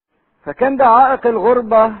فكان ده عائق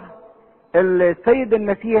الغربة اللي السيد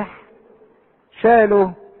المسيح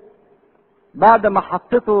شاله بعد ما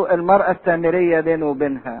حطته المرأة السامرية بينه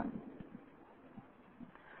وبينها.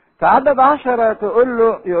 فعدد 10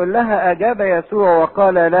 يقول لها: أجاب يسوع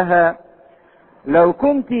وقال لها: لو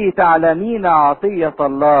كنت تعلمين عطية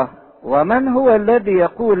الله ومن هو الذي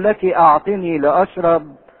يقول لك أعطني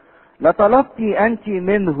لأشرب لطلبت أنت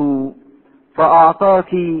منه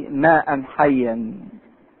فأعطاك ماء حيا.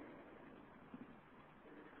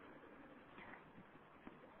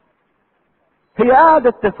 هي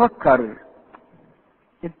قعدت تفكر: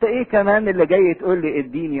 انت ايه كمان اللي جاي تقول لي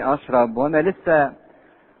اديني اشرب وانا لسه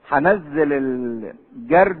هنزل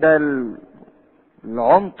الجردل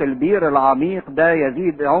العمق البير العميق ده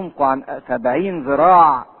يزيد عمقه عن 70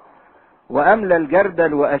 ذراع، واملى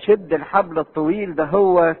الجردل واشد الحبل الطويل ده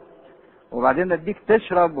هو، وبعدين اديك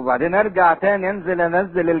تشرب، وبعدين ارجع تاني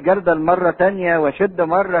انزل الجردل مرة تانية واشد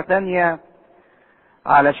مرة تانية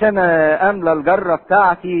علشان املى الجرة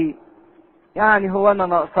بتاعتي. يعني هو انا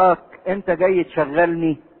ناقصاك؟ انت جاي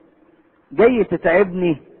تشغلني، جاي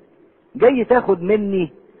تتعبني، جاي تاخد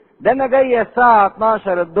مني؟ ده انا جاية الساعة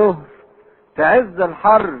 12 الظهر في عز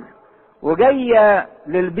الحر، وجاية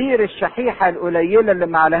للبير الشحيحة القليلة اللي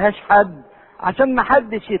معلهاش حد عشان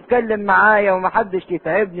محدش يتكلم معايا ومحدش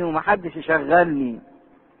يتعبني ومحدش يشغلني.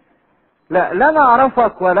 لا انا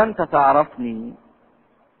اعرفك ولا انت تعرفني.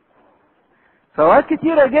 فوقت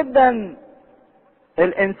كتيرة جدا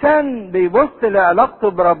الانسان بيبص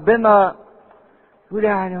لعلاقته بربنا يقول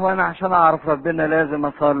يعني هو انا عشان اعرف ربنا لازم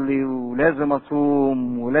اصلي ولازم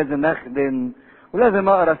اصوم ولازم اخدم ولازم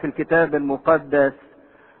اقرا في الكتاب المقدس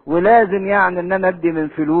ولازم يعني ان انا ادي من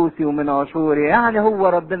فلوسي ومن عشوري. يعني هو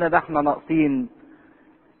ربنا ده احنا ناقصين؟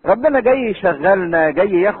 ربنا جاي يشغلنا،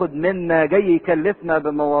 جاي ياخد منا، جاي يكلفنا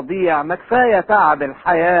بمواضيع؟ ما كفايه تعب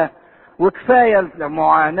الحياه وكفايه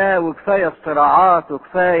المعاناه وكفايه الصراعات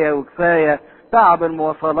وكفايه تعب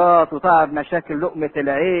المواصلات وتعب مشاكل لقمه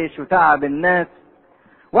العيش وتعب الناس،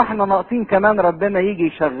 واحنا ناقصين كمان ربنا يجي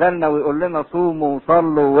يشغلنا ويقول لنا صوموا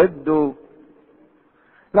وصلوا وادوا؟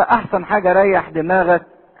 لا، احسن حاجه ريح دماغك.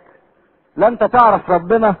 لا انت تعرف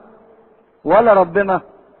ربنا ولا ربنا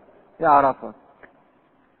يعرفك.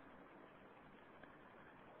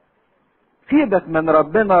 سيبك من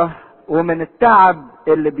ربنا ومن التعب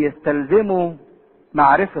اللي بيستلزمه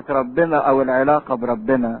معرفة ربنا او العلاقة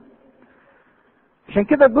بربنا. عشان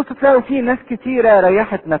كده تبص تلاقوا في ناس كتيرة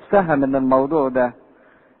ريحت نفسها من الموضوع ده.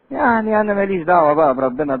 يعني انا ماليش دعوة بقى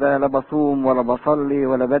بربنا ده، لا بصوم ولا بصلي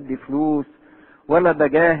ولا بدي فلوس ولا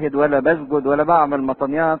بجاهد ولا بسجد ولا بعمل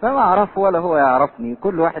مطنيات، انا اعرفه ولا هو يعرفني.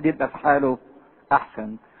 كل واحد يبقى في حاله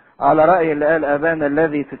احسن. على رأي اللي قال: ابانا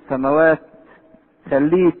الذي في السماوات،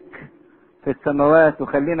 خليك في السماوات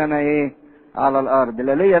وخلينا انا ايه على الارض.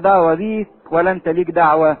 لا ليا دعوة بيك ولا انت ليك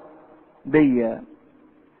دعوة بيا.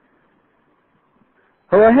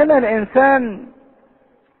 هو هنا الانسان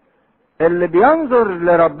اللي بينظر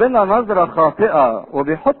لربنا نظرة خاطئة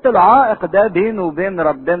وبيحط العائق ده بينه وبين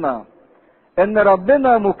ربنا، ان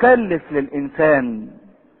ربنا مكلف للانسان،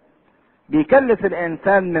 بيكلف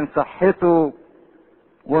الانسان من صحته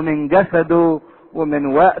ومن جسده ومن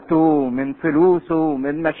وقته ومن فلوسه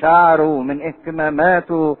ومن مشاعره ومن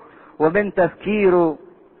اهتماماته ومن تفكيره.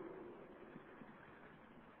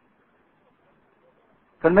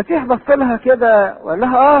 فالمسيح بص لها كده وقال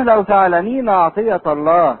لها: لو تعلمين عطية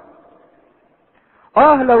الله،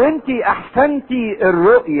 لو انت احسنتي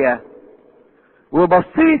الرؤية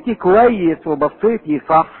وبصيتي كويس وبصيتي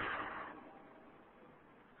صح.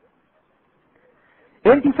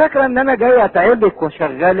 انت فاكرة ان انا جاي اتعبك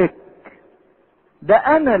واشغلك؟ ده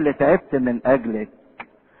انا اللي تعبت من اجلك،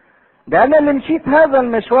 ده انا اللي مشيت هذا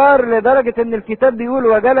المشوار لدرجة ان الكتاب بيقول: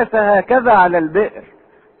 وجلس هكذا على البئر.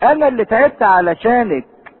 انا اللي تعبت علشانك،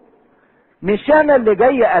 مش انا اللي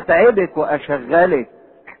جاي اتعبك واشغلك.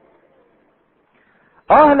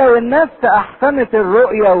 لو النفس احسنت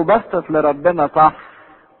الرؤية وبصت لربنا صح.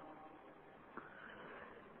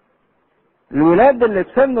 الولاد اللي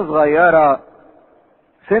في سن صغيرة،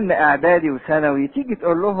 سن اعدادي وثانوي، تيجي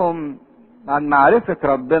تقول لهم عن معرفة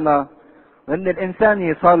ربنا وان الانسان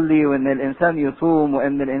يصلي وان الانسان يصوم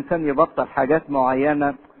وان الانسان يبطل حاجات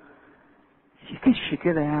معينة، يكش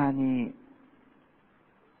كده. يعني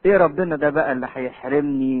ايه ربنا ده بقى اللي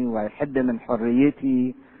هيحرمني وهيحد من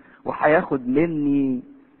حريتي وهياخد مني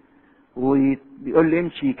وبيقول لي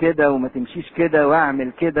امشي كده وما تمشيش كده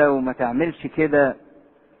واعمل كده وما تعملش كده؟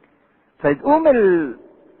 فتقوم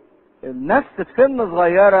النفس في سن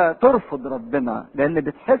صغيرة ترفض ربنا لان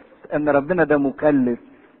بتحس ان ربنا ده مكلف،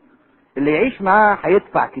 اللي يعيش معاه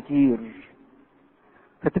هيدفع كتير،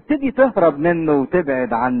 فتبتدي تهرب منه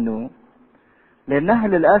وتبعد عنه. لانها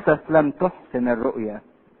للاسف لم تحسن الرؤية.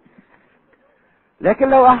 لكن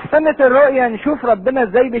لو احسنت الرؤية نشوف ربنا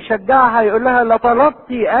ازاي بيشجعها، يقول لها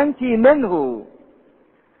لطلبت انت منه.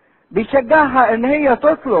 بيشجعها ان هي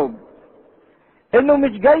تطلب، انه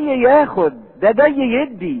مش جاي ياخد، ده جاي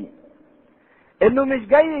يدي. انه مش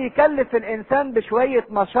جاي يكلف الانسان بشوية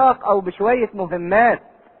مشاق او بشوية مهمات،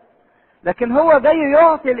 لكن هو جاي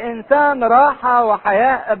يعطي الانسان راحة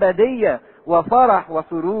وحياة ابدية وفرح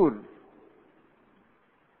وسرور.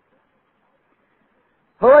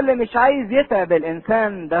 هو اللي مش عايز يتعب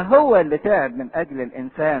الانسان، ده هو اللي تعب من اجل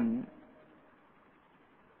الانسان.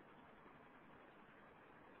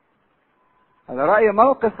 على رأي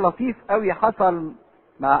موقف لطيف قوي حصل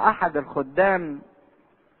مع احد الخدام.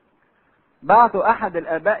 بعتوا احد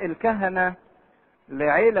الاباء الكهنة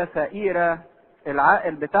لعيلة فقيرة،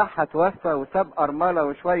 العائل بتاعها توفى وساب ارملة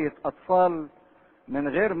وشوية اطفال من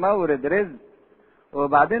غير مورد رزق،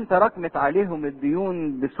 وبعدين تراكمت عليهم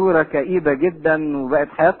الديون بصورة كئيبة جدا وبقت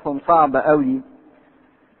حياتهم صعبة قوي.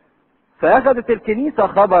 فاخدت الكنيسة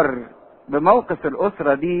خبر بموقف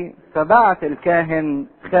الاسرة دي، فبعت الكاهن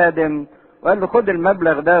خادم وقال له خد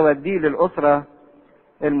المبلغ ده وديه للاسرة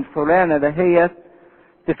الفلانة دهيت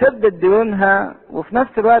تسدد ديونها، وفي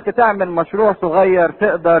نفس الوقت تعمل مشروع صغير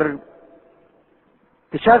تقدر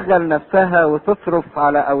تشغل نفسها وتصرف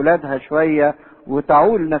على اولادها شوية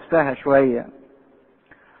وتعول نفسها شوية.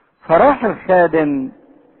 فراح الخادم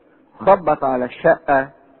خبط على الشقة،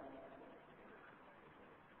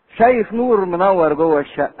 شايف نور منور جوه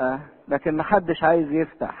الشقة لكن محدش عايز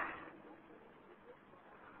يفتح.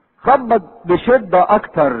 خبط بشدة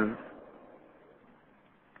اكتر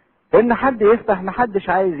ان حد يفتح، محدش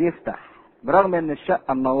عايز يفتح برغم ان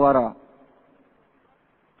الشقة منورة.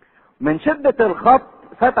 من شدة الخبط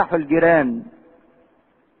فتحوا الجيران،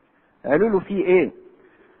 قالوا له في ايه؟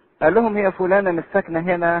 قال لهم هي فلانة مش ساكنة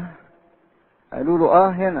هنا؟ قالوا له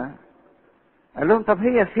هنا. قال لهم طب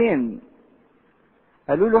هي فين؟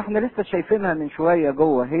 قالوا له احنا لسه شايفينها من شوية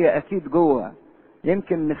جوه، هي اكيد جوه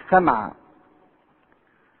يمكن مش سامعة.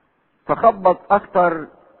 فخبط اكتر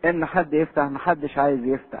ان حد يفتح، محدش عايز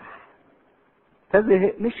يفتح،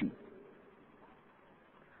 فزهق مشي.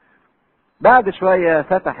 بعد شوية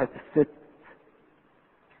فتحت الست،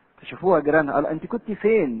 تشوفوها جيرانها، قال انت كنتي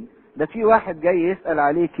فين؟ ده في واحد جاي يسأل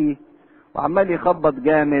عليكي وعمال يخبط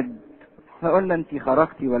جامد. احنا قلنا انت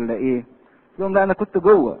خرجتي ولا ايه؟ قلت لهم لا انا كنت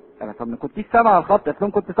جوه. قال طب ما كنتيش سامعه الخط؟ قلت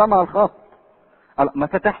لهم كنت سامعه الخط. قال ما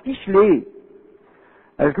فتحتيش ليه؟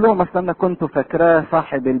 قلت لهم اصل انا كنت فاكراه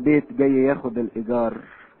صاحب البيت جاي ياخد الايجار،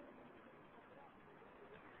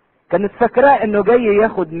 كانت فاكراه انه جاي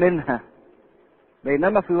ياخد منها،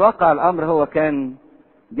 بينما في واقع الامر هو كان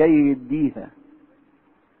جاي يديها.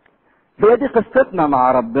 هي دي قصتنا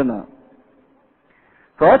مع ربنا.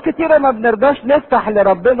 فوقت كتيرة ما بنرضاش نفتح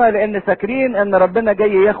لربنا لان فاكرين ان ربنا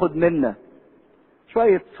جاي ياخد منا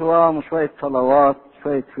شوية صوام وشوية صلوات،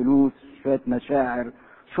 شوية فلوس، شوية مشاعر،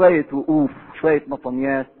 شوية وقوف، شوية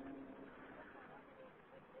مطميات.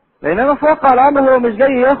 بينما في واقع الامر هو مش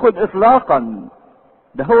جاي ياخد اطلاقا،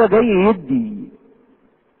 ده هو جاي يدي.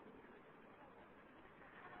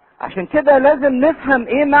 عشان كده لازم نفهم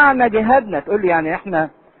ايه معنى جهادنا. تقول لي يعني احنا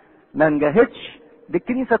ما نجاهدش؟ دي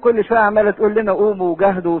الكنيسة كل شوية عمالة تقول لنا قوموا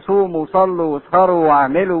وجاهدوا وصوموا وصلوا واسهروا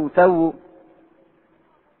واعملوا وسووا.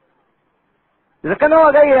 اذا كان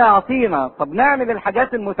هو جاي يعطينا، طب نعمل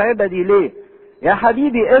الحاجات المتعبة دي ليه؟ يا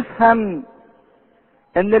حبيبي افهم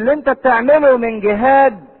ان اللي انت بتعمله من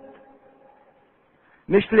جهاد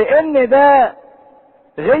مش لان ده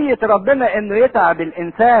غية ربنا انه يتعب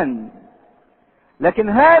الانسان، لكن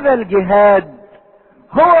هذا الجهاد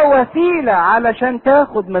هو وسيلة علشان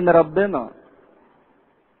تاخد من ربنا،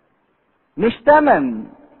 مش تمن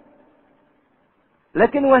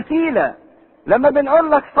لكن وسيلة. لما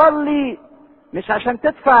بنقول لك صلي مش عشان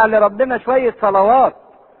تدفع لربنا شوية صلوات،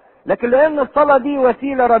 لكن لان الصلاة دي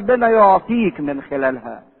وسيلة ربنا يعطيك من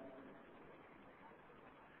خلالها.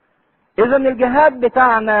 اذا الجهاد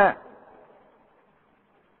بتاعنا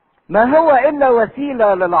ما هو الا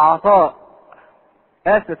وسيلة للعطاء،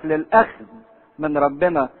 للاخذ من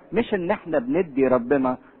ربنا، مش ان احنا بندي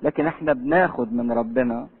ربنا لكن احنا بناخد من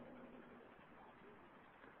ربنا.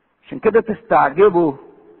 عشان كده تستعجبوا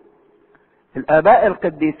الاباء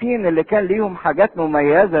القديسين اللي كان ليهم حاجات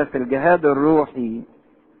مميزة في الجهاد الروحي.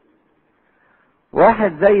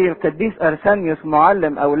 واحد زي القديس ارسانيوس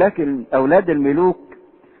معلم اولاد الملوك،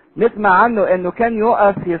 نسمع عنه انه كان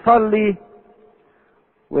يقف يصلي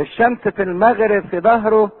والشمس في المغرب في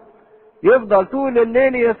ظهره، يفضل طول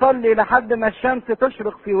الليل يصلي لحد ما الشمس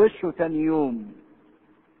تشرق في وشه تاني يوم.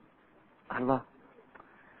 الله،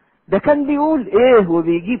 ده كان بيقول ايه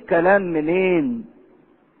وبيجيب كلام منين؟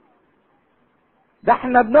 ده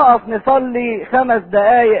احنا بنقف نصلي 5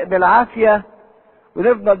 دقايق بالعافية،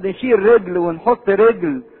 ونفضل نشيل رجل ونحط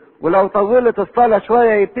رجل، ولو طولت الصلاة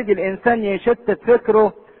شوية يبتدي الانسان يشتت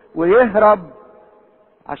فكره ويهرب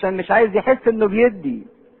عشان مش عايز يحس انه بيدي.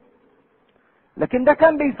 لكن ده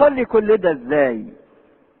كان بيصلي كل ده ازاي؟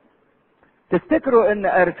 تفتكروا ان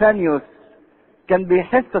ارسانيوس كان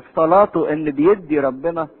بيحس في صلاته ان بيدي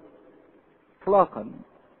ربنا؟ اطلاقا.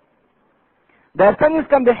 ده ارسانيوس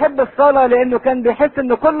كان بيحب الصلاة لانه كان بيحس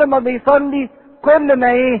انه كل ما بيصلي كل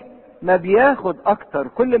ما ما بياخد اكتر،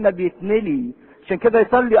 كل ما بيتملي، عشان كده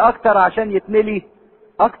يصلي اكتر عشان يتملي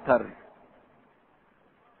اكتر.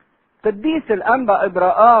 قديس الانبا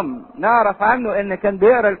ابراهام نعرف عنه ان كان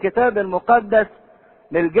بيقرا الكتاب المقدس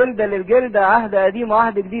للجلدة للجلدة، عهد قديم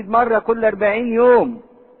وعهد جديد، مرة كل 40 يوم.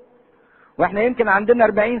 واحنا يمكن عندنا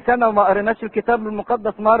 40 سنة وما قريناش الكتاب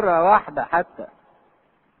المقدس مرة واحدة حتى.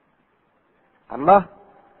 الله،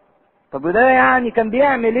 طب وده يعني كان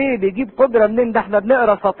بيعمل ايه؟ بيجيب قدرة منين؟ ده احنا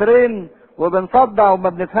بنقرا سطرين وبنصدع وما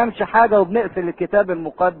بنفهمش حاجة وبنقفل الكتاب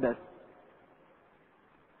المقدس.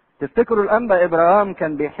 تفتكروا الانبا ابراهام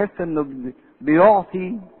كان بيحس انه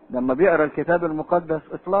بيعطي لما بيقرا الكتاب المقدس؟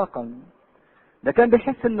 اطلاقا. ده كان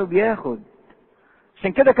بيحس انه بياخد،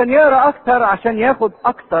 عشان كده كان يقرا اكتر عشان ياخد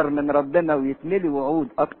اكتر من ربنا ويتملي وعود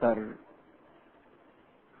اكتر.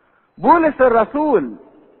 بولس الرسول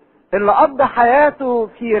اللي قضى حياته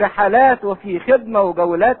في رحلات وفي خدمة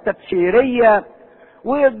وجولات تبشيرية،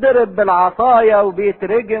 ويتضرب بالعصاية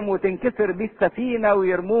وبيترجم وتنكسر بيه السفينة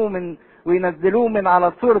ويرموه وينزلوه من على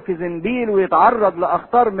السور في زنبيل، ويتعرض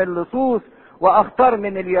لأخطار من اللصوص وأخطار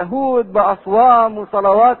من اليهود بأصوام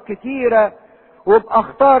وصلوات كتيرة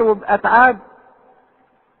وبأخطار وبأتعاب.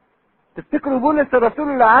 تفتكروا بولس الرسول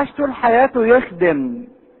اللي عاش طول حياته يخدم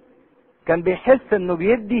كان بيحس انه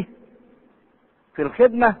بيدي في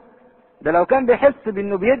الخدمة؟ ده لو كان بيحس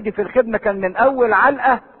بانه بيدي في الخدمة كان من اول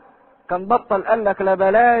علقة كان بطل، قال لك لا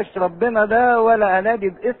بلاش ربنا ده ولا انادي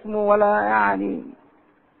باسمه ولا يعني.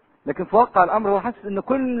 لكن في واقع الامر هو حاسس ان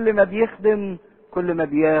كل ما بيخدم كل ما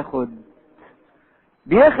بياخد.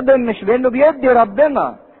 بيخدم مش بانه بيدي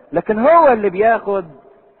ربنا، لكن هو اللي بياخد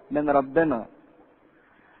من ربنا.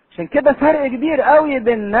 عشان كده فرق كبير قوي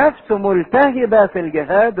بين نفس ملتهبة في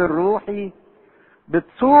الجهاد الروحي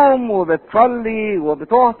بتصوم وبتصلي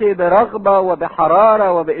وبتعطي برغبة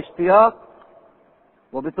وبحرارة وباشتياق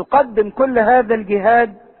وبتقدم كل هذا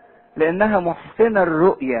الجهاد لانها محسنة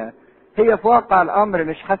الرؤية، هي في واقع الامر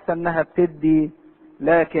مش حاسة انها بتدي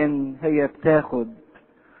لكن هي بتاخد.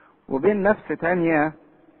 وبين نفس تانية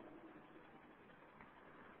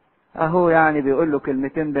اهو يعني بيقول له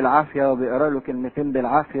كلمتين بالعافية وبيقرا له كلمتين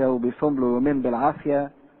بالعافية وبيصوم له يومين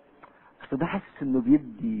بالعافية، بس ده حاسس انه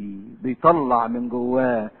بيدي، بيطلع من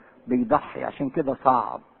جواه، بيضحي، عشان كده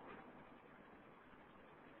صعب.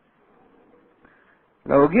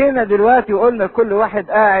 لو جينا دلوقتي وقلنا كل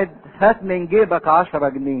واحد قاعد هات من جيبك 10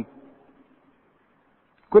 جنيه،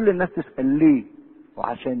 كل الناس تسأل ليه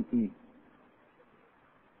وعشان ايه؟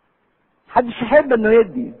 محدش يحب انه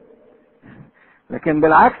يدي، لكن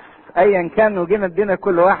بالعكس ايا كان وجينا ادينا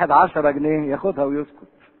كل واحد 10 جنيه ياخدها ويسكت،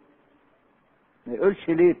 ما يقولش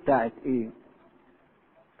ليه بتاعت ايه.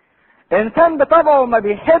 انسان بطبعه ما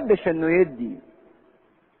بيحبش انه يدي،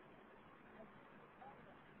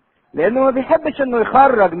 لانه ما بيحبش انه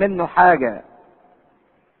يخرج منه حاجة.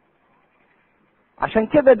 عشان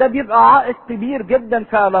كده ده بيبقى عائق كبير جدا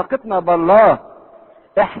في علاقتنا بالله،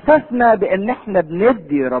 احساسنا بان احنا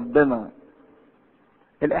بندي ربنا.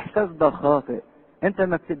 الاحساس ده خاطئ، انت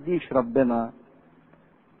ما بتديش ربنا،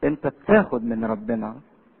 انت بتاخد من ربنا.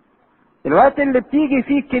 الوقت اللي بتيجي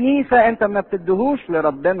فيه الكنيسة انت ما بتدهوش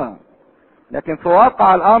لربنا، لكن في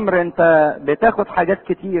واقع الامر انت بتاخد حاجات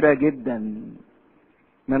كتيرة جدا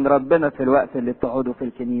من ربنا في الوقت اللي بتقعده في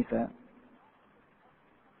الكنيسة.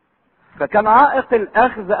 فكان عائق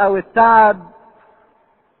الاخذ او التعب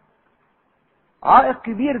عائق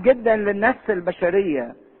كبير جدا للنفس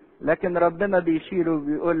البشرية، لكن ربنا بيشيله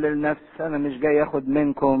وبيقول للنفس انا مش جاي اخد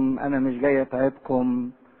منكم، انا مش جاي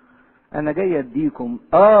اتعبكم، انا جاي اديكم.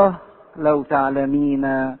 لو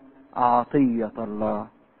تعلمين عطية الله،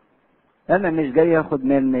 انا مش جاي اخد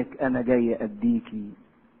منك، انا جاي اديكي.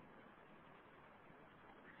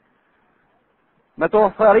 ما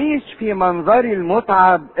توفريش في منظري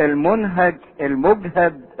المتعب المنهج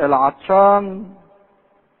المجهد العطشان،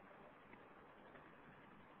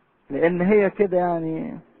 لان هي كده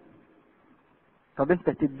يعني. طب انت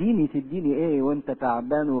تديني ايه وانت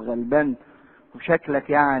تعبان وغلبان وشكلك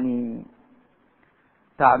يعني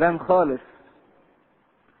تعبان خالص؟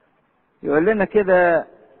 يقول لنا كده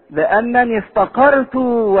لانني استقرت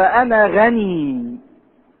وانا غني.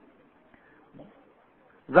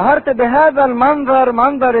 ظهرت بهذا المنظر،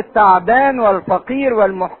 منظر التعبان والفقير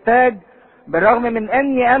والمحتاج، بالرغم من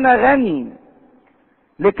اني انا غني،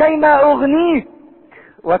 لكي ما اغنيك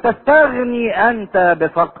وتستغني انت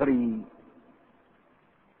بفقري.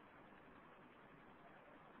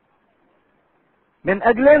 من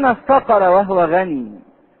اجلنا افتقر وهو غني،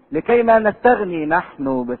 لكي ما نستغني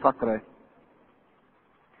نحن بفقره.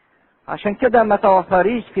 عشان كده ما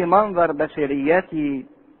توفريش في منظر بشريتي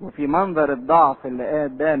وفي منظر الضعف اللي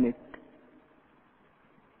قدامك.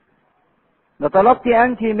 لطلبت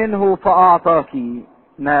انت منه فاعطاك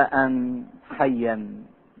ماء حيا.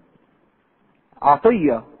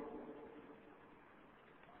 عطية.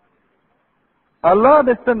 الله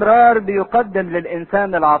باستمرار بيقدم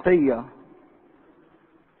للانسان العطية.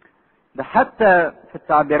 ده حتى في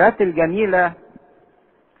التعبيرات الجميلة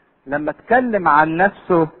لما اتكلم عن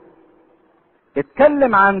نفسه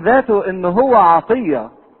اتكلم عن ذاته انه هو عطية.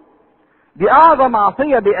 دي اعظم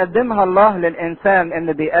عطية بيقدمها الله للانسان،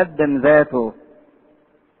 ان بيقدم ذاته.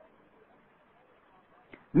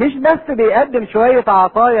 مش بس بيقدم شوية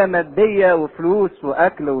عطايا مادية وفلوس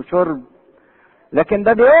واكل وشرب، لكن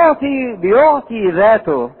ده بيعطي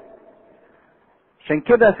ذاته. عشان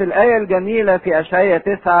كده في الآية الجميلة في أشعياء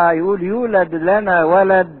 9 يقول يولد لنا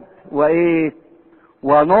ولد وإيه؟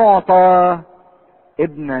 ونعطى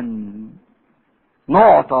ابنا.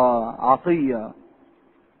 نعطى عطية.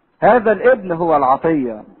 هذا الابن هو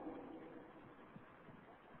العطية.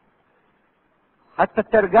 حتى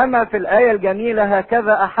الترجمة في الآية الجميلة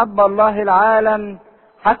هكذا أحب الله العالم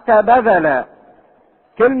حتى بذل.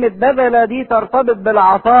 كلمة بذل دي ترتبط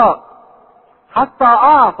بالعطاء، حتى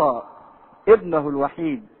أعطى ابنه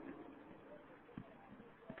الوحيد.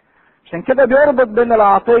 عشان كده بيربط بين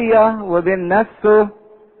العطية وبين نفسه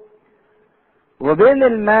وبين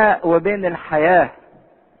الماء وبين الحياة.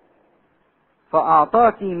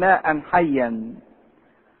 فأعطاك ماء حيا.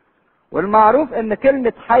 والمعروف ان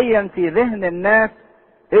كلمة حيا في ذهن الناس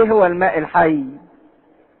ايه هو الماء الحي؟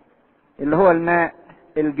 اللي هو الماء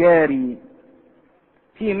الجاري.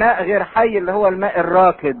 في ماء غير حي اللي هو الماء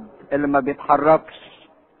الراكد اللي ما بيتحركش،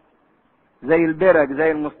 زي البرك،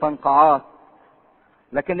 زي المستنقعات.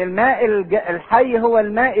 لكن الماء الحي هو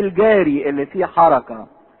الماء الجاري اللي فيه حركة.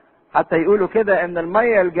 حتى يقولوا كده ان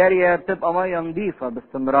المية الجارية بتبقى مية نظيفة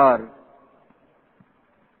باستمرار.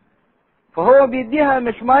 فهو بيديها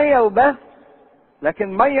مش مية وبس،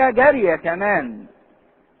 لكن مية جارية كمان.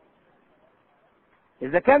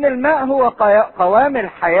 اذا كان الماء هو قوام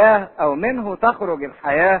الحياة او منه تخرج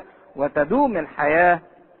الحياة وتدوم الحياة،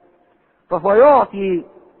 فهو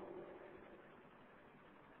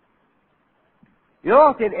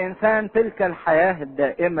يعطي الانسان تلك الحياة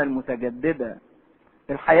الدائمة المتجددة،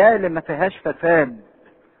 الحياة اللي ما فيهاش فساد،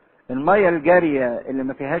 المية الجارية اللي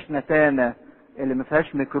ما فيهاش نتانة، اللي ما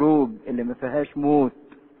فيهاش ميكروب، اللي ما فيهاش موت.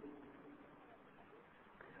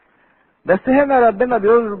 بس هنا ربنا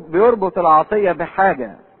بيربط العطية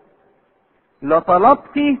بحاجة. لو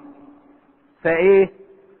طلبتي فايه؟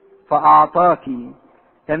 فاعطاكي.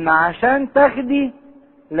 ان عشان تاخدي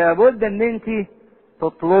لابد ان انت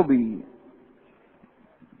تطلبي.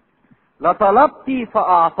 لطلبتي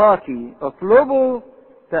فاعطاكي، اطلبوا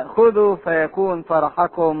تأخذوا فيكون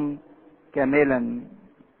فرحكم كاملا.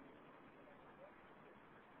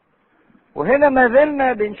 وهنا ما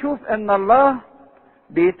زلنا بنشوف ان الله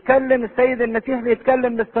بيتكلم، السيد المسيح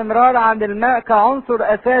بيتكلم باستمرار عن الماء كعنصر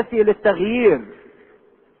اساسي للتغيير.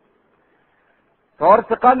 فعرس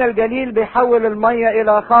قانا الجليل بيحول المية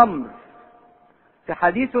الى خمر. في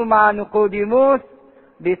حديثه مع نيقوديموس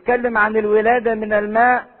بيتكلم عن الولادة من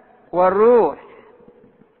الماء والروح.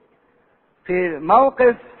 في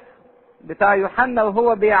موقف بتاع يوحنا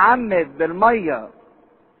وهو بيعمد بالمية،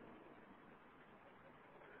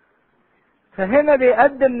 فهنا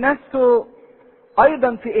بيقدم نفسه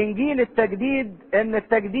ايضا في انجيل التجديد، ان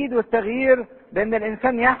التجديد والتغيير بان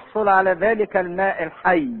الانسان يحصل على ذلك الماء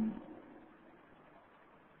الحي.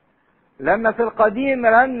 لما في القديم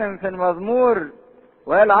رنم في المزمور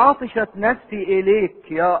وقال عطشت نفسي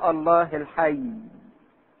اليك يا الله الحي.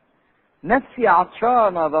 نفسي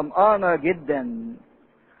عطشانة ظمآنة جدا.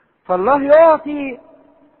 فالله يعطي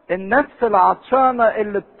النفس العطشانة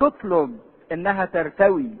اللي بتطلب انها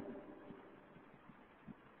ترتوي.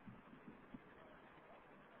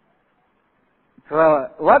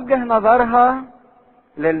 فوجه نظرها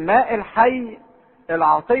للماء الحي،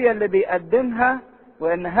 العطية اللي بيقدمها،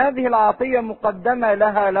 وان هذه العطية مقدمة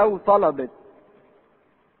لها لو طلبت.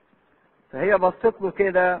 فهي بصت له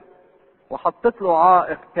كده وحطت له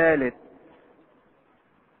عائق ثالث.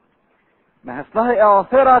 ما اصلها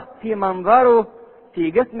اعثرت في منظره،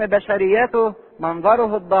 في جسم بشريته،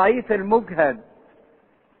 منظره الضعيف المجهد.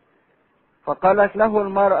 فقالت له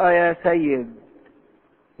المرأة: يا سيد،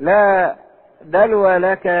 لا دلو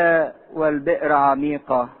لك والبئر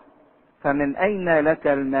عميقة، فمن أين لك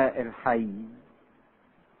الماء الحي؟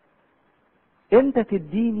 انت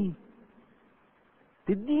تديني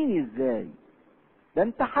ازاي؟ ده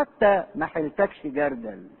انت حتى ما حلتكش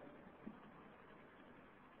جردل.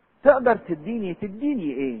 تقدر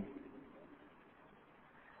تديني ايه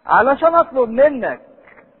علشان اطلب منك؟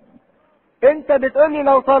 انت بتقولي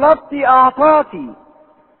لو طلبتي اعطاتي،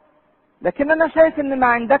 لكن انا شايف ان ما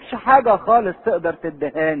عندكش حاجة خالص تقدر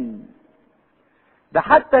تدهاني. ده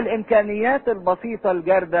حتى الامكانيات البسيطة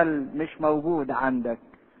الجردل مش موجود عندك.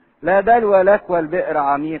 لا دلو لك والبئر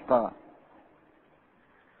عميقة.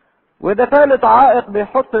 وده ثالث عائق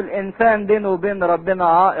بيحط الانسان بينه وبين ربنا،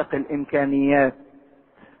 عائق الامكانيات.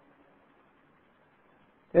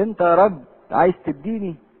 انت يا رب عايز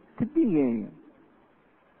تديني ايه؟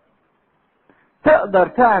 تقدر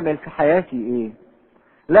تعمل في حياتي ايه؟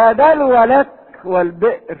 لا دلو لك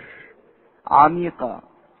والبئر عميقة.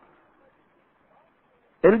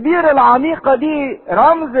 البير العميقة دي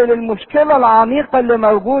رمز للمشكلة العميقة اللي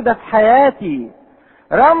موجودة في حياتي،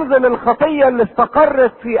 رمز للخطية اللي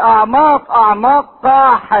استقرت في اعماق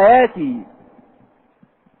قاع حياتي.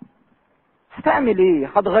 هتعمل ايه؟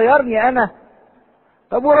 هتغيرني انا؟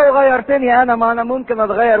 طب ولو غيرتني انا، ما انا ممكن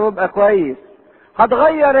اتغير وابقى كويس.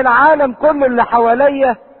 هتغير العالم كله اللي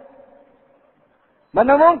حواليا؟ ما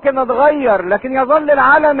انا ممكن اتغير، لكن يظل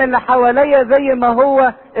العالم اللي حواليا زي ما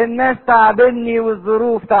هو. الناس تعبني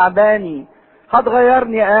والظروف تعباني.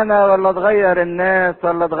 هتغيرني انا ولا تغير الناس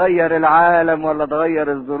ولا تغير العالم ولا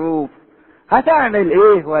تغير الظروف؟ هتعمل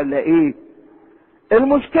ايه ولا ايه؟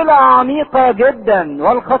 المشكلة عميقة جدا،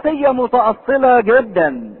 والخطية متأصلة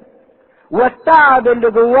جدا، والتعب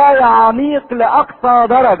اللي جوايا عميق لأقصى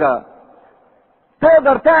درجة.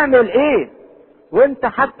 تقدر تعمل ايه وانت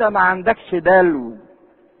حتى ما عندكش دلو،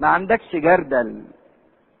 ما عندكش جردل؟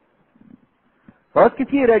 فوقت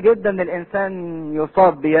كتيرة جدا الانسان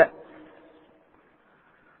يصاب بيأس.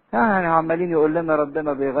 يعني عمالين يقول لنا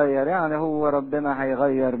ربنا بيغير، يعني هو ربنا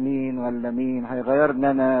هيغير مين ولا مين؟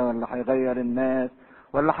 هيغيرنا انا ولا هيغير الناس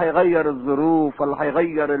ولا هيغير الظروف ولا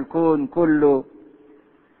هيغير الكون كله؟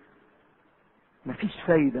 مفيش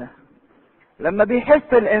فايدة. لما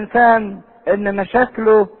بيحس الانسان ان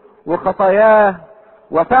مشاكله وخطاياه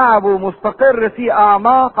وتعبه مستقر في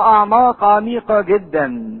اعماق عميقة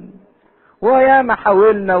جدا، وياما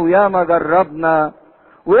حاولنا وياما جربنا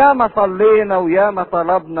وياما صلينا وياما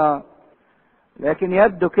طلبنا، لكن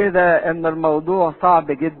يبدو كده ان الموضوع صعب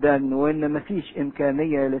جدا وان مفيش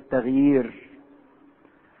امكانية للتغيير.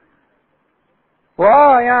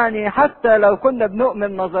 يعني حتى لو كنا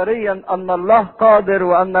بنؤمن نظريا ان الله قادر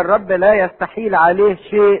وان الرب لا يستحيل عليه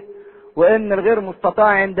شيء، وان الغير مستطاع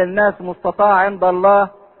عند الناس مستطاع عند الله،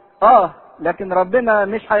 لكن ربنا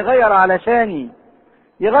مش هيغير علشاني.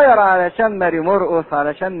 يغير علشان ماري مرقس،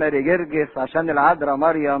 علشان ماري جرجس، عشان العذراء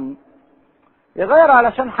مريم، يغير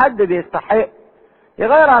علشان حد بيستحق،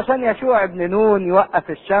 يغير عشان يشوع ابن نون يوقف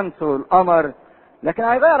الشمس والقمر، لكن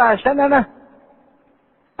هيغير علشان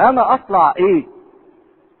انا اطلع ايه؟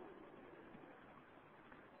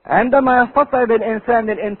 عندما يستصعب الانسان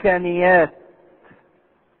الامكانيات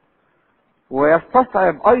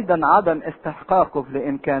ويستصعب ايضا عدم استحقاقه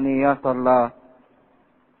لامكانيات الله.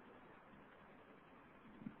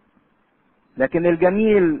 لكن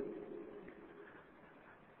الجميل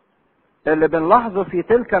اللي بنلاحظه في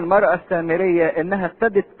تلك المرأة السامرية انها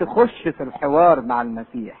ابتدت تخش في الحوار مع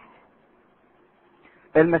المسيح.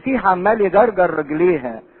 المسيح عمال يجرجر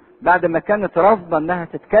رجليها بعد ما كانت رافضة انها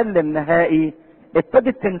تتكلم نهائي،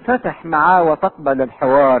 ابتدت تنفتح معاه وتقبل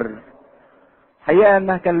الحوار. حقيقة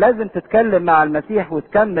انها كان لازم تتكلم مع المسيح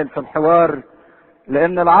وتكمل في الحوار،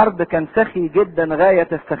 لان العرض كان سخي جدا غاية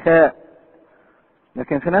السخاء،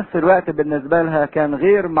 لكن في نفس الوقت بالنسبة لها كان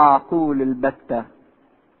غير معقول البتة.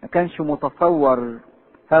 ما كانش متصور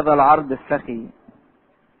هذا العرض السخي.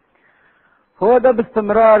 هو ده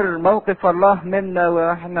باستمرار موقف الله منا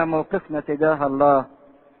واحنا موقفنا تجاه الله.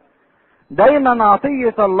 دايما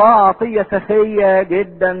عطية الله عطية سخية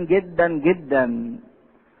جدا جدا جدا،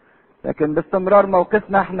 لكن باستمرار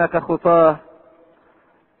موقفنا احنا كخطاة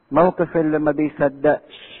موقف اللي ما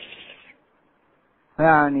بيصدقش.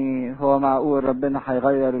 يعني هو معقول ربنا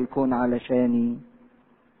هيغير الكون علشاني؟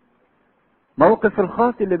 موقف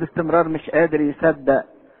الخاطئ اللي باستمرار مش قادر يصدق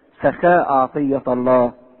سخاء عطية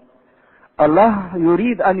الله. الله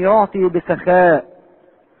يريد ان يعطي بسخاء،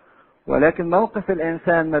 ولكن موقف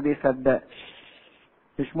الانسان ما بيصدقش.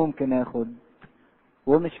 مش ممكن اخد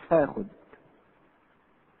ومش هاخد.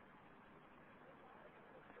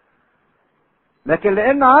 لكن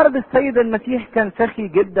لان عرض السيد المسيح كان سخي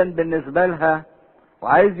جدا بالنسبة لها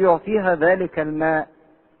وعايز يعطيها ذلك الماء،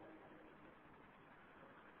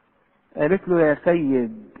 قالت له يا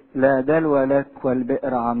سيد لا دلو لك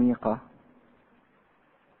والبئر عميقة.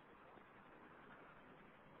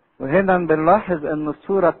 وهنا بنلاحظ ان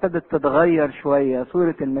الصورة ابتدت تتغير شوية.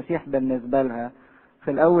 صورة المسيح بالنسبة لها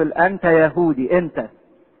في الاول انت يهودي،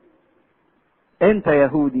 انت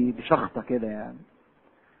يهودي بشخصة كده يعني.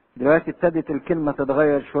 دلوقتي ابتدت الكلمة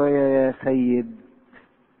تتغير شوية، يا سيد.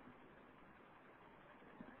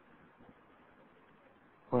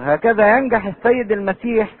 وهكذا ينجح السيد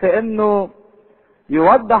المسيح في انه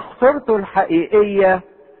يوضح صورته الحقيقية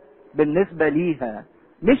بالنسبة ليها،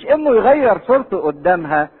 مش انه يغير صورته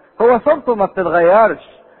قدامها، هو صورته ما بتتغيرش،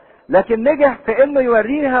 لكن نجح في انه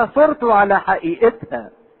يوريها صورته على حقيقتها،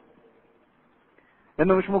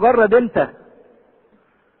 انه مش مجرد انت،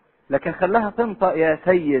 لكن خلاها تنطق يا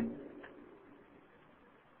سيد.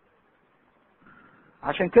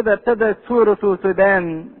 عشان كده ابتدت صورته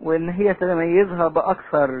تبان، وان هي تميزها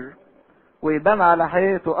باكثر ويبان على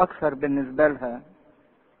حقيقته اكثر بالنسبة لها.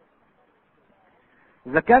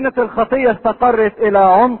 اذا كانت الخطية استقرت الى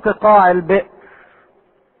عمق قاع البئر،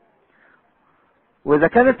 واذا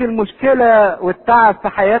كانت المشكلة والتعب في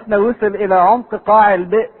حياتنا وصل الى عمق قاع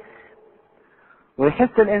البئر،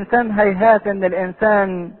 ويحس الانسان هيهات ان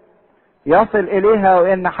الانسان يصل اليها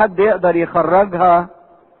وان حد يقدر يخرجها،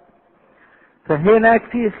 فهناك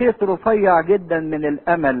في خيط رفيع جدا من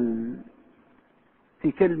الامل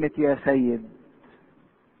في كلمة يا سيد.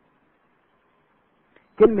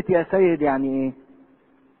 كلمة يا سيد يعني ايه؟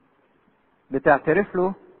 بتعترف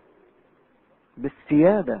له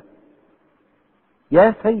بالسيادة.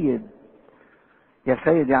 يا سيد، يا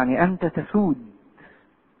سيد يعني انت تسود.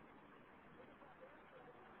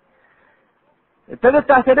 ابتدت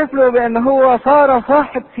تعترف له بان هو صار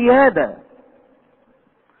صاحب سيادة.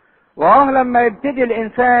 لما يبتدي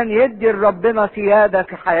الانسان يدي لربنا سيادة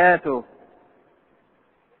في حياته،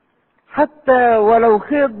 حتى ولو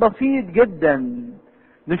خيط بسيط جدا،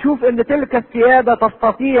 نشوف ان تلك السيادة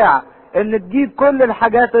تستطيع ان تجيب كل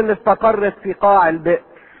الحاجات اللي استقرت في قاع البئر.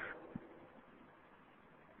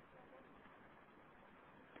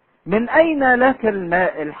 من اين لك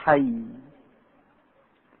الماء الحي؟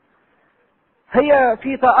 هي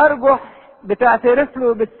في تأرجح بتعترف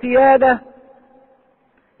له بالسيادة،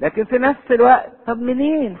 لكن في نفس الوقت طب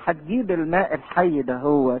منين هتجيب الماء الحي ده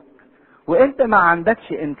هوت وانت ما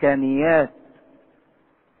عندكش امكانيات؟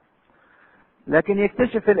 لكن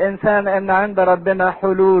يكتشف الانسان ان عند ربنا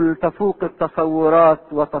حلول تفوق التصورات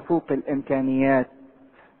وتفوق الامكانيات.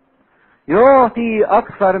 يعطي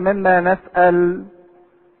اكثر مما نسأل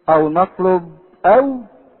او نطلب او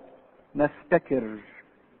نفتكر.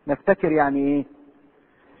 نفتكر يعني ايه؟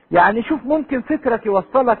 يعني شوف ممكن فكرك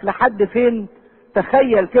يوصلك لحد فين.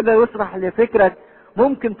 تخيل كده واسرح لفكرك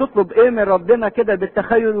ممكن تطلب ايه من ربنا كده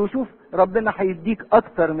بالتخيل، وشوف ربنا هيديك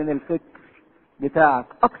اكتر من الفكر بتاعك،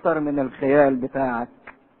 اكتر من الخيال بتاعك،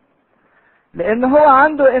 لان هو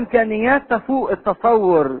عنده امكانيات تفوق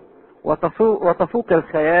التصور وتفوق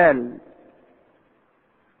الخيال.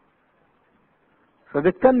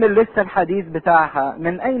 فبتكمل لسه الحديث بتاعها،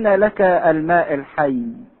 من اين لك الماء الحي؟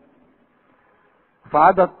 في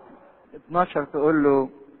عدد 12 تقول له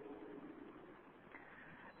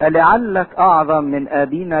ألعلك أعظم من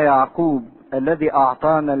أبينا يعقوب الذي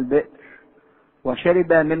أعطانا البئر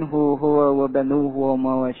وشرب منه هو وبنوه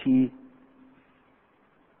ومواشيه.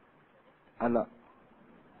 لا،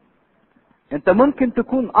 أنت ممكن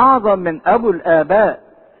تكون أعظم من أبو الآباء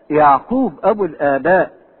يعقوب، أبو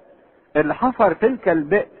الآباء اللي حفر تلك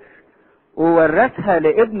البئر وورثها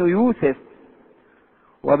لابنه يوسف،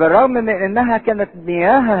 وبالرغم من أنها كانت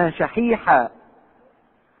مياهها شحيحة،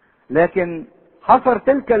 لكن حفر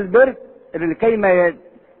تلك البئر لكيما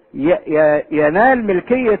ينال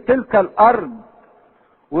ملكية تلك الأرض،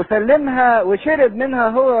 وسلمها وشرب منها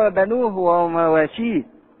هو وبنوه ومواشيه.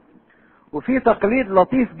 وفي تقليد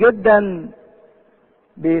لطيف جدا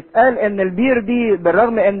بيتقال ان البير دي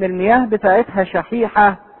بالرغم ان المياه بتاعتها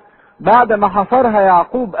شحيحة، بعد ما حفرها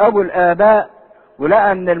يعقوب ابو الآباء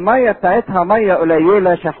ولقى ان المية بتاعتها مية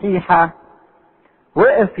قليلة شحيحة،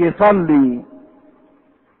 وقف يصلي،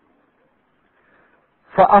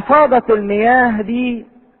 فأفاضت المياه دي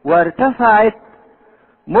وارتفعت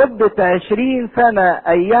مدة 20 سنة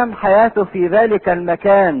أيام حياته في ذلك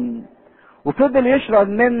المكان، وفضل يشرب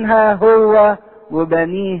منها هو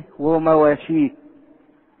وبنيه ومواشيه.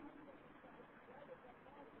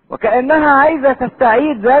 وكأنها عايزة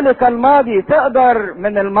تستعيد ذلك الماضي، تقدر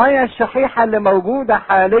من المياه الشحيحة اللي موجودة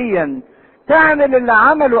حاليا تعمل اللي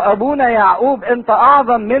عمله أبونا يعقوب، أنت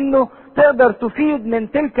أعظم منه، تقدر تفيد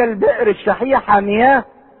من تلك البئر الشحيحة مياه؟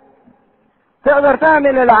 تقدر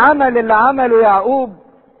تعمل العمل اللي عمله يعقوب؟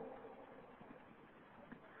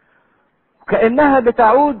 كأنها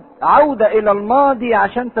بتعود عودة إلى الماضي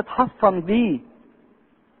عشان تتحصن بيه.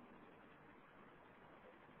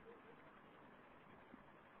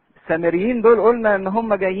 السامريين دول قلنا ان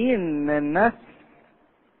هم جايين من نسل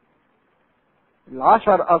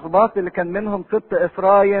 10 أسباط اللي كان منهم 6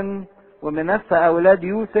 إفرايم ومنسى أولاد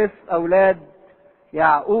يوسف أولاد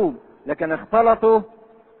يعقوب، لكن اختلطوا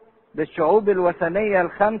بالشعوب الوثنية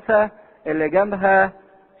ال5 اللي جابها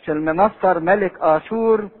شلمنصر ملك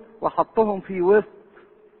آشور وحطهم في وسط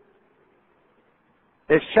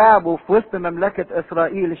الشعب وفي وسط مملكة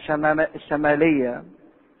إسرائيل الشمالية.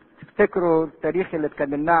 تفتكروا التاريخ اللي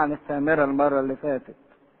اتكلمناه عن السامرة المرة اللي فاتت.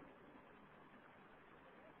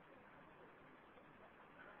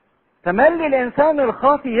 تملي الإنسان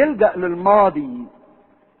الخاطي يلجأ للماضي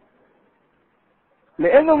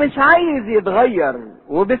لأنه مش عايز يتغير،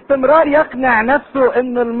 وباستمرار يقنع نفسه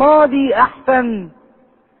إن الماضي أحسن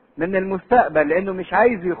من المستقبل، لأنه مش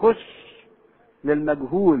عايز يخش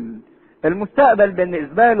للمجهول. المستقبل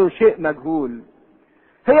بالنسبة له شيء مجهول.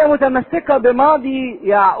 هي متمسكة بماضي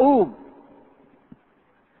يعقوب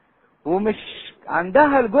ومش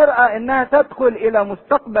عندها الجرأة إنها تدخل إلى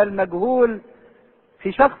مستقبل مجهول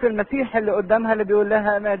في شخص المسيح اللي قدامها اللي بيقول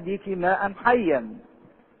لها أنا أديكي ماء حيا.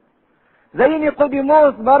 زي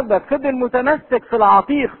نيقوديموس برضك فضل متمسك في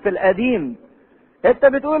العتيق في القديم. انت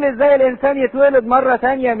بتقول ازاي الانسان يتولد مرة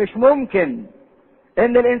تانية؟ مش ممكن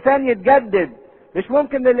ان الانسان يتجدد، مش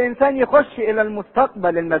ممكن ان الانسان يخش الى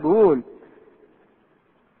المستقبل المجهول.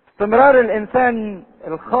 استمرار الانسان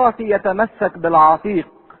الخاطي يتمسك بالعتيق،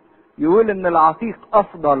 يقول ان العتيق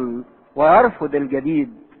افضل ويرفض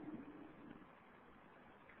الجديد.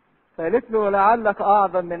 فقالت له لعلك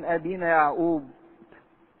اعظم من ابينا يعقوب.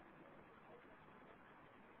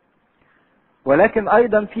 ولكن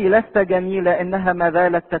ايضا في لفتة جميلة انها ما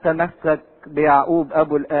زالت تتمسك بيعقوب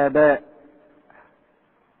ابو الاباء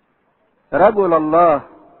رجل الله،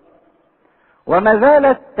 وما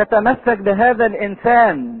زالت تتمسك بهذا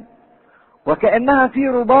الانسان، وكأنها في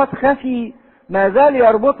رباط خفي ما زال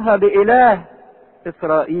يربطها بإله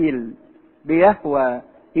إسرائيل، بيهوى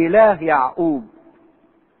إله يعقوب.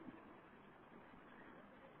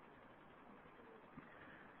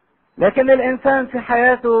 لكن الإنسان في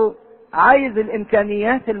حياته عايز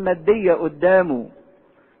الإمكانيات المادية قدامه،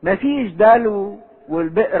 مفيش دلو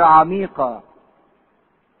والبئر عميقة،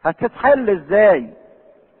 هتتحل ازاي؟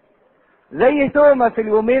 زي توما في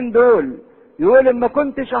اليومين دول يقول لما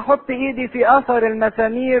كنتش احط ايدي في اثر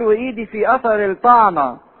المسامير وايدي في اثر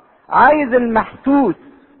الطعنة، عايز المحسوس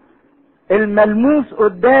الملموس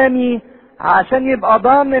قدامي عشان يبقى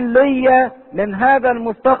ضامن ليا من هذا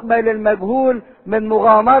المستقبل المجهول من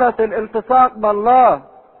مغامرة الالتصاق بالله.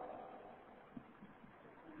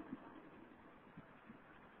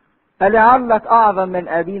 ألعلك اعظم من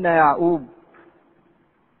ابينا يعقوب؟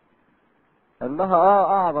 الله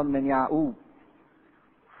اعظم من يعقوب.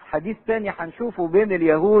 حديث تاني هنشوفه بين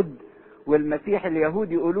اليهود والمسيح،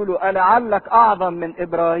 اليهود يقولوا له ألعلك اعظم من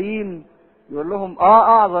ابراهيم؟ يقول لهم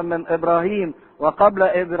اعظم من ابراهيم، وقبل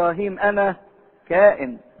ابراهيم انا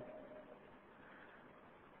كائن.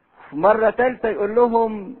 مرة ثالثة يقول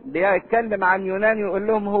لهم، بيتكلم عن يونان، يقول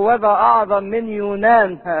لهم هو ذا اعظم من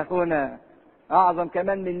يونان ها هنا. اعظم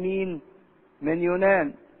كمان من مين؟ من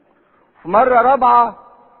يونان. في مرة رابعة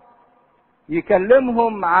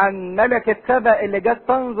يكلمهم عن ملكة سبأ اللي جت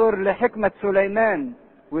تنظر لحكمة سليمان،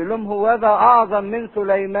 ويقول لهم هو ذا اعظم من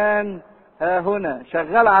سليمان ها هنا.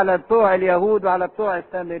 شغال على بتوع اليهود وعلى بتوع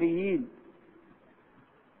السامريين.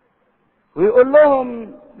 ويقول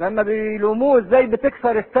لهم لما بيلوموه ازاي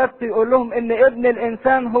بتكسر السبت، يقول لهم ان ابن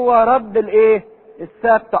الانسان هو رب الايه؟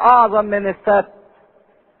 السبت، اعظم من السبت.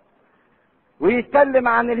 ويتكلم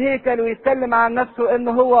عن الهيكل ويتكلم عن نفسه ان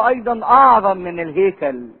هو ايضا اعظم من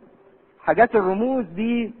الهيكل. حاجات الرموز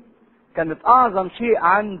دي كانت اعظم شيء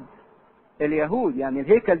عند اليهود. يعني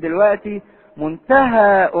الهيكل دلوقتي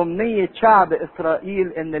منتهى امنية شعب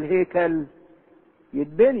اسرائيل ان الهيكل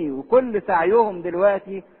يتبني، وكل سعيهم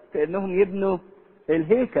دلوقتي في انهم يبنوا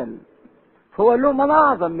الهيكل. فهو قال لهم انا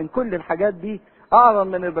اعظم من كل الحاجات دي، اعظم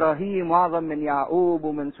من ابراهيم واعظم من يعقوب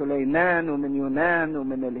ومن سليمان ومن يونان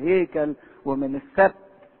ومن الهيكل ومن السبت،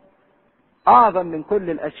 اعظم من كل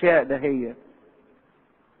الاشياء دهية.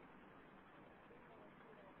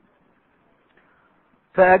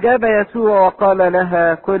 فأجاب يسوع وقال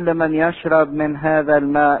لها كل من يشرب من هذا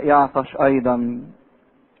الماء يعطش أيضا،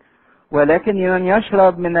 ولكن من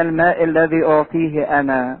يشرب من الماء الذي أعطيه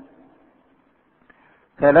أنا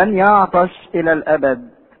فلن يعطش إلى الأبد،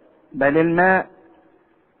 بل الماء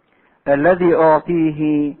الذي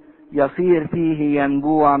أعطيه يصير فيه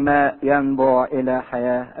ينبوع ماء ينبع إلى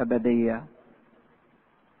حياة أبدية.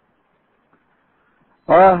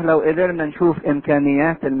 لو قدرنا نشوف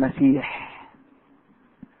إمكانيات المسيح،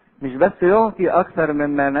 مش بس يعطي أكثر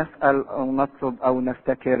مما نسأل أو نطلب أو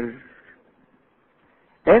نفتكر.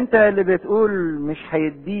 أنت اللي بتقول مش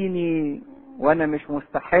هيديني وأنا مش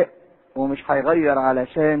مستحق ومش هيغير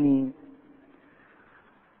علشاني.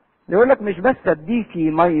 يقولك مش بس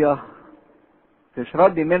أديكي مية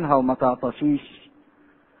تشربي منها وما تعطشيش،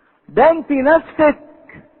 ده أنت نفسك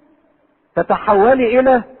تتحولي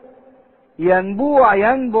إلى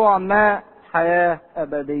ينبوع ماء حياة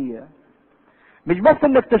أبدية. مش بس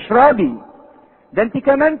انك تشربي، ده انت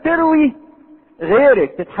كمان تروي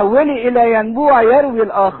غيرك، تتحولي الى ينبوع يروي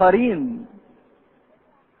الاخرين.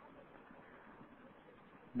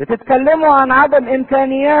 بتتكلموا عن عدم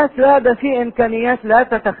امكانيات، لا ده في امكانيات لا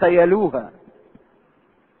تتخيلوها.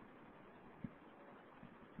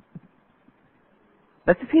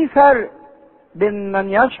 بس في فرق بين من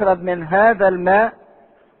يشرب من هذا الماء،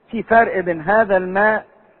 في فرق بين هذا الماء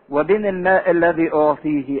وبين الماء الذي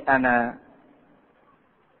اعطيه انا.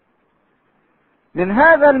 من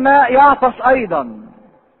هذا الماء يعطش ايضا،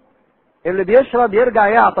 اللي بيشرب يرجع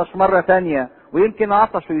يعطش مرة تانية، ويمكن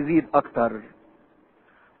عطش ويزيد اكتر.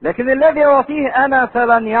 لكن الذي اعطيه انا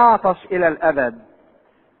فلن يعطش الى الابد.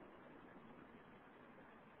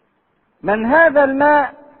 من هذا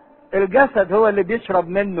الماء الجسد هو اللي بيشرب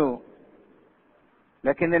منه،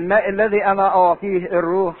 لكن الماء الذي انا اعطيه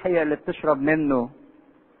الروح هي اللي بتشرب منه.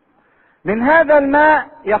 من هذا الماء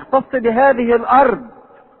يختص بهذه الارض،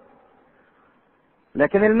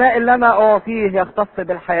 لكن الماء اللي انا اعطيه يختص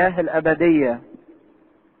بالحياة الابدية.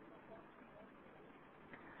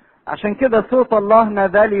 عشان كده صوت الله ما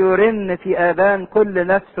زال يرن في اذان كل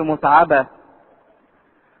نفس متعبة،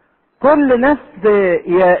 كل نفس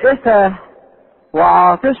يائسة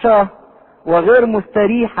وعاطشة وغير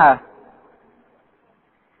مستريحة،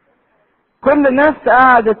 كل نفس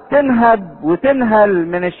قعدت تنهب وتنهل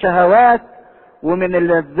من الشهوات ومن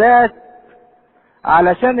اللذات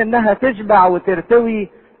علشان انها تشبع وترتوي،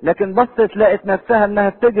 لكن بصت لقت نفسها انها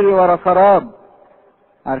بتجري ورا سراب.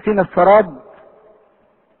 عارفين السراب؟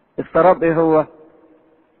 السراب ايه هو؟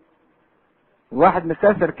 واحد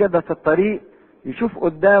مسافر كده في الطريق يشوف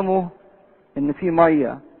قدامه ان في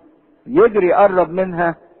مية، يجري يقرب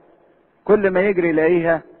منها، كل ما يجري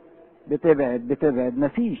يلاقيها بتبعد،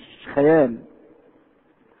 مفيش خيال.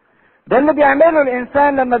 ده اللي بيعمله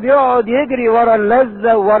الانسان لما بيقعد يجري ورا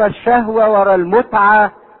اللذة ورا الشهوة ورا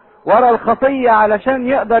المتعة ورا الخطية علشان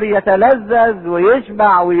يقدر يتلذذ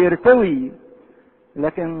ويشبع ويرتوي،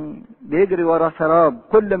 لكن بيجري ورا سراب.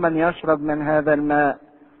 كل من يشرب من هذا الماء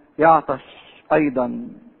يعطش ايضا.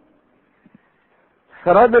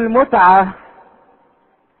 سراب المتعة،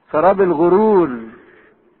 سراب الغرور،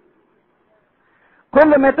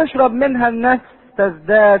 كل ما تشرب منها النفس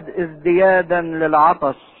تزداد ازديادا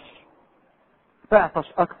للعطش،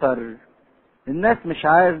 تعطش اكتر. الناس مش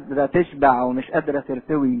عايزة تشبع ومش قادرة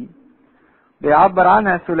ترتوي. بيعبر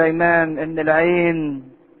عنها سليمان ان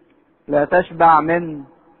العين لا تشبع من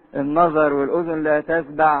النظر، والاذن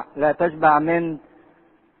لا تشبع من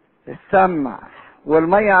السمع،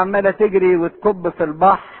 والمية عمالة تجري وتكب في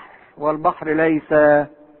البحر والبحر ليس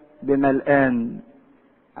بملآن.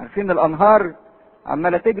 عارفين الانهار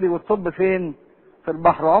عمالة تجري وتصب فين؟ في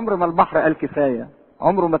البحر، عمر ما البحر قال كفاية،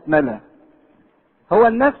 عمره ما اتملى. هو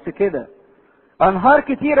النفس كده، انهار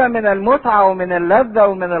كتيرة من المتعة ومن اللذة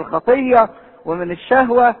ومن الخطية ومن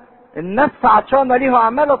الشهوة، النفس عطشانة ليه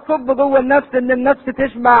وعمالة تصب جوه النفس ان النفس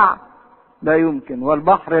تشبع، لا يمكن،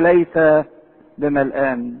 والبحر ليس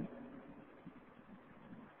بملآن.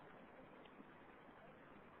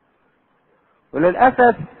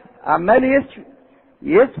 وللأسف عمال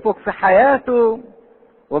يسفك في حياته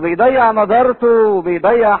وبيضيع نضارته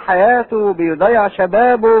وبيضيع حياته وبيضيع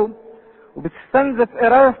شبابه، وبتستنزف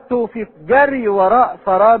إرادته في جري وراء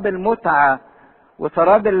سراب المتعة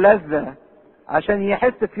وسراب اللذة عشان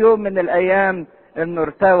يحس في يوم من الأيام إنه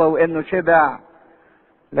ارتوى وإنه شبع،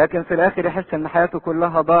 لكن في الآخر يحس إن حياته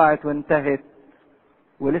كلها ضاعت وانتهت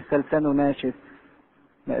ولسه لسانه ناشف،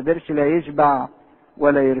 ما قدرش لا يشبع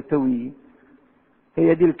ولا يرتوي.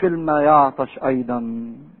 هي دي الكلمة يعطش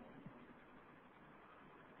أيضا.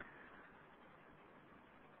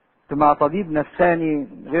 مع طبيب نفساني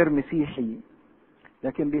غير مسيحي،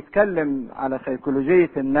 لكن بيتكلم على سيكولوجية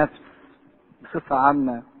النفس بصفة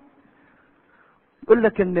عامة، يقول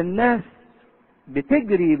لك ان الناس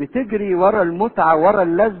بتجري ورا المتعة ورا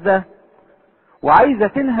اللذة وعايزة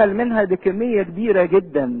تنهل منها بكمية كبيرة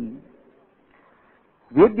جدا.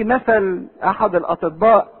 بيدي مثل احد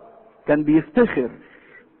الاطباء كان بيفتخر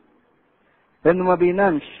انه ما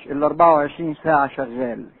بينامش الا 24 ساعة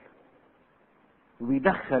شغال،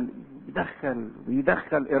 وبيدخل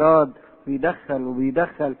ويدخل ايراد،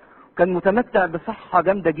 ويدخل. كان متمتع بصحة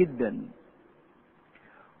جامدة جدا.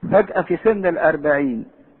 فجأة في سن 40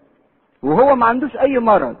 وهو ما عندوش اي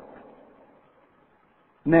مرض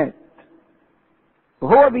مات،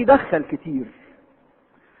 وهو بيدخل كتير.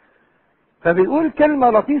 فبيقول كلمة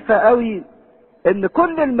لطيفة قوي، ان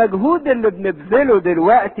كل المجهود اللي بنبذله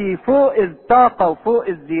دلوقتي فوق الطاقة وفوق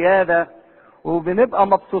الزيادة، وبنبقى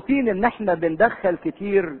مبسوطين ان احنا بندخل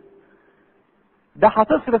كتير، ده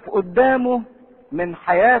هتصرف قدامه من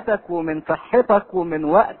حياتك ومن صحتك ومن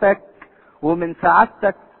وقتك ومن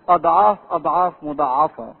سعادتك اضعاف اضعاف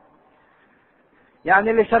مضاعفة.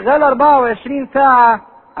 يعني اللي شغال 24 ساعة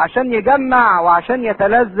عشان يجمع وعشان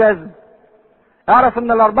يتلذذ، اعرف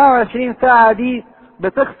ان ال 24 ساعة دي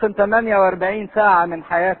بتخصم 48 ساعة من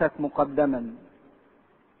حياتك مقدما،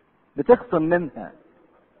 بتخصم منها.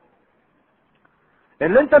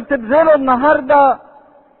 اللي انت بتبذله النهاردة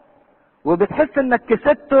وبتحس انك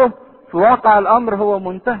كسبته، في واقع الامر هو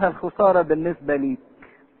منتهى الخسارة بالنسبة ليك،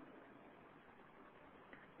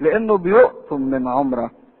 لانه بيقطم من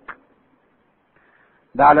عمرك.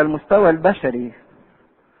 ده على المستوى البشري.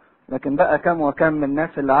 لكن بقى كم وكم من الناس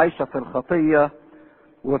اللي عايشة في الخطية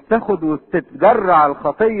وبتاخد وبتتجرع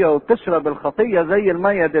الخطية وبتشرب الخطية زي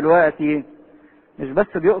المية دلوقتي، مش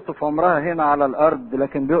بس بيقصف عمرها هنا على الارض،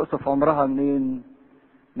 لكن بيقصف عمرها منين؟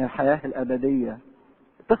 من الحياة الابدية.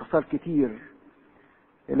 تخسر كتير.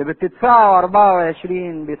 اللي بتدفعه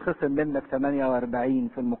 24 بيتخصم منك 48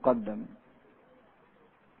 في المقدم.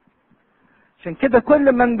 عشان كده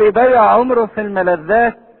كل من بيضيع عمره في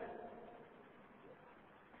الملذات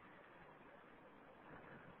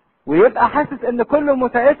ويبقى حاسس ان كل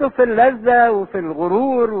متعته في اللذة وفي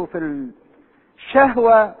الغرور وفي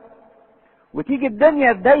الشهوة، وتيجي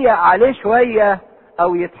الدنيا تضيق عليه شوية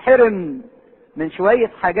او يتحرم من شوية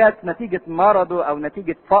حاجات نتيجة مرضه او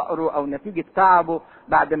نتيجة فقره او نتيجة تعبه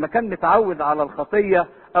بعد ما كان متعود على الخطية،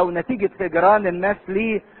 او نتيجة هجران الناس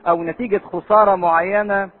ليه، او نتيجة خسارة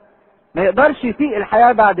معينة، ما يقدرش يطيق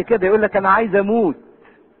الحياة بعد كده. يقول لك انا عايز اموت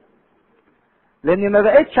لاني ما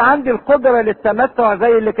بقتش عندي القدرة للتمتع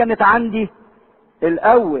زي اللي كانت عندي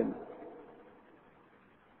الاول.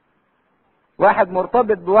 واحد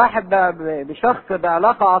مرتبط بواحد بشخص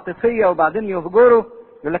بعلاقة عاطفية وبعدين يهجره،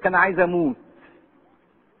 يقول لك انا عايز اموت.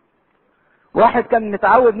 واحد كان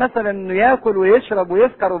متعود مثلا انه ياكل ويشرب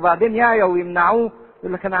ويسكر وبعدين يعيا ويمنعوه،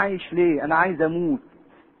 يقول لك انا عايش ليه؟ انا عايز اموت.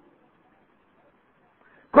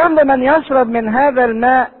 كل من يشرب من هذا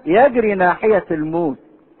الماء يجري ناحية الموت،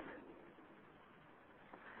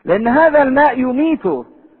 لان هذا الماء يميته.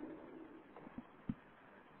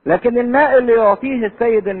 لكن الماء اللي يعطيه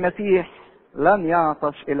السيد المسيح لن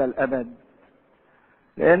يعطش الى الابد،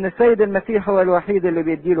 لان السيد المسيح هو الوحيد اللي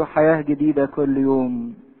بيديله حياة جديدة كل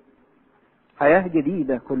يوم. حياة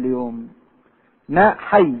جديدة كل يوم، ماء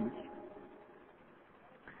حي.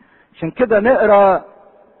 عشان كده نقرأ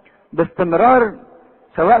باستمرار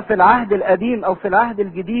سواء في العهد القديم او في العهد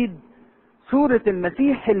الجديد سورة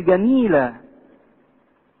المسيح الجميلة.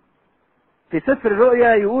 في سفر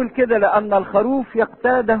الرؤيا يقول كده: لأن الخروف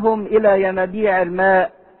يقتادهم إلى ينابيع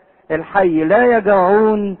الماء الحي، لا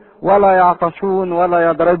يجوعون ولا يعطشون ولا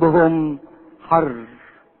يضربهم حر.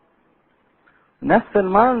 نفس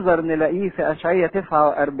المنظر نلاقيه في أشعية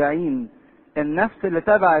 49. النفس اللي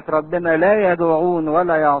تبعت ربنا لا يجوعون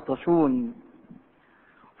ولا يعطشون.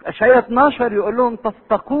 في أشعية 12 يقول لهم: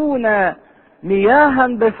 تستقون مياها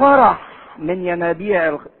بفرح من ينابيع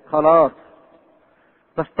الخلاص.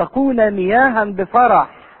 تستقون مياها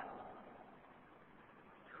بفرح.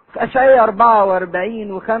 في أشعية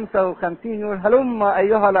 44 و55 يقول: هلم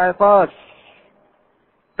أيها العطاش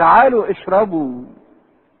تعالوا اشربوا،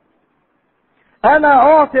 أنا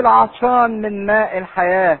أعطي العطشان من ماء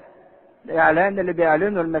الحياة. الإعلان اللي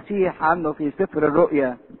بيعلنه المسيح عنه في سفر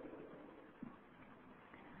الرؤيا: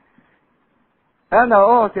 أنا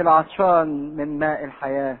أعطي العطشان من ماء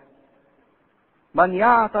الحياة، من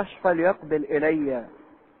يعطش فليقبل إلي.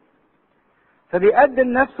 فبيقدم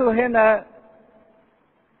نفسه هنا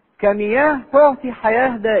كمياه تعطي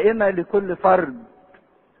حياة دائمة لكل فرد،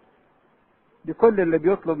 لكل اللي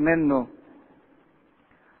بيطلب منه.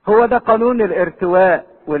 هو ده قانون الارتواء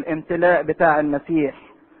والامتلاء بتاع المسيح،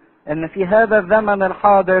 ان في هذا الزمن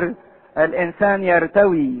الحاضر الانسان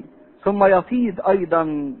يرتوي ثم يفيض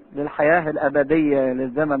ايضا للحياة الابدية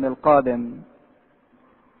للزمن القادم.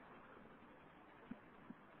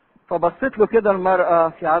 فبصت له كده المرأة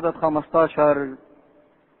في عدد 15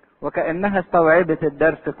 وكأنها استوعبت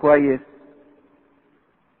الدرس كويس.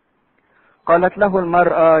 قالت له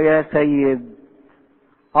المرأة: يا سيد،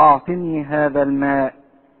 اعطني هذا الماء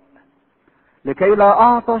لكي لا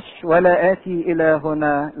اعطش ولا اتي الى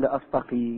هنا لاستقي.